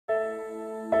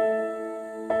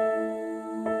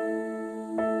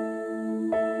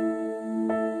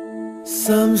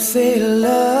Some say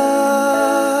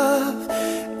love,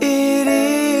 it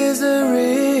is a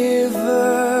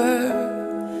river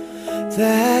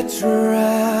that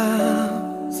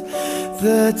drowns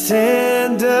the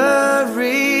tender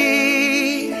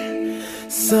reed.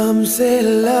 Some say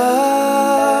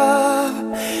love,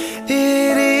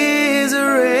 it is a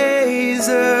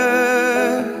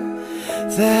razor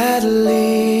that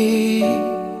leaves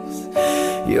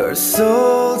your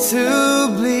soul to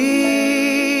bleed.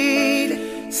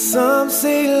 Some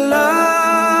say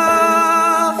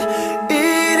love,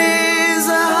 it is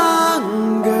a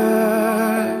hunger,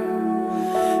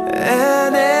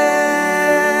 an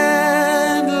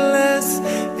endless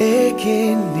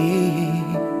aching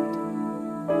need.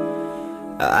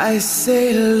 I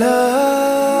say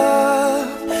love,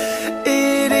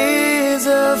 it is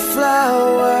a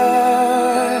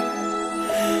flower,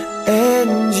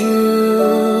 and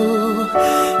you,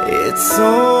 it's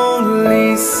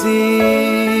only seed.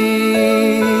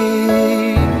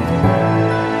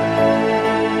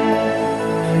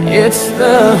 It's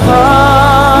the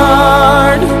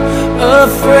heart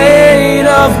afraid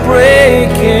of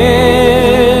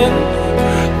breaking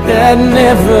that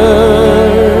never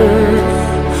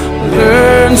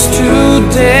learns to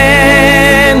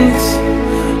dance.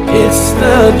 It's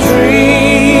the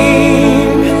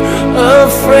dream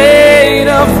afraid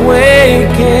of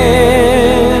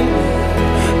waking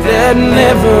that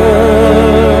never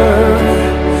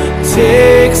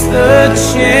takes the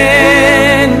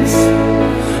chance.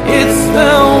 It's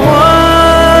the one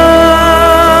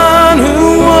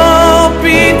who won't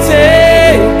be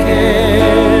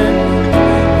taken,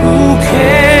 who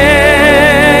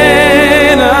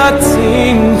cannot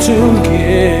seem to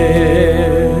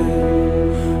give.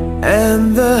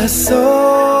 And the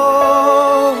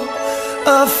soul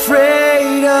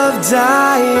afraid of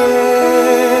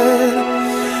dying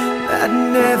that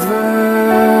never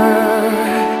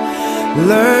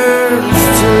learns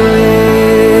to live.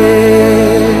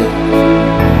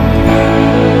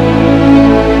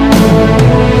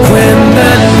 When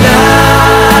the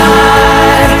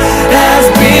night has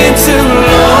been too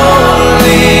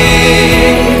lonely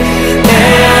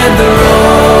and the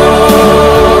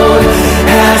road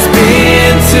has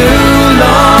been too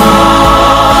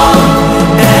long,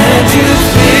 and you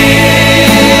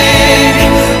think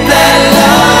that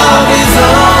love is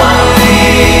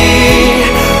only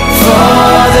for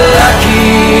the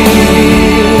lucky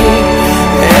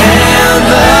and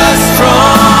the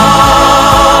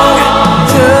strong,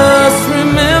 just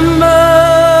remember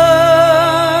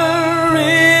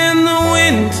in the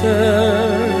winter,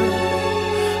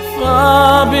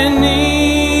 far beneath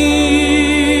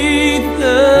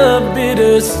the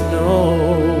bitter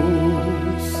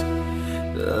snows,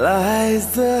 lies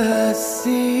the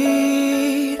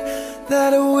seed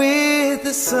that with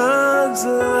the sun's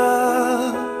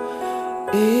love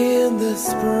in the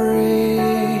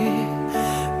spring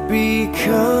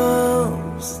becomes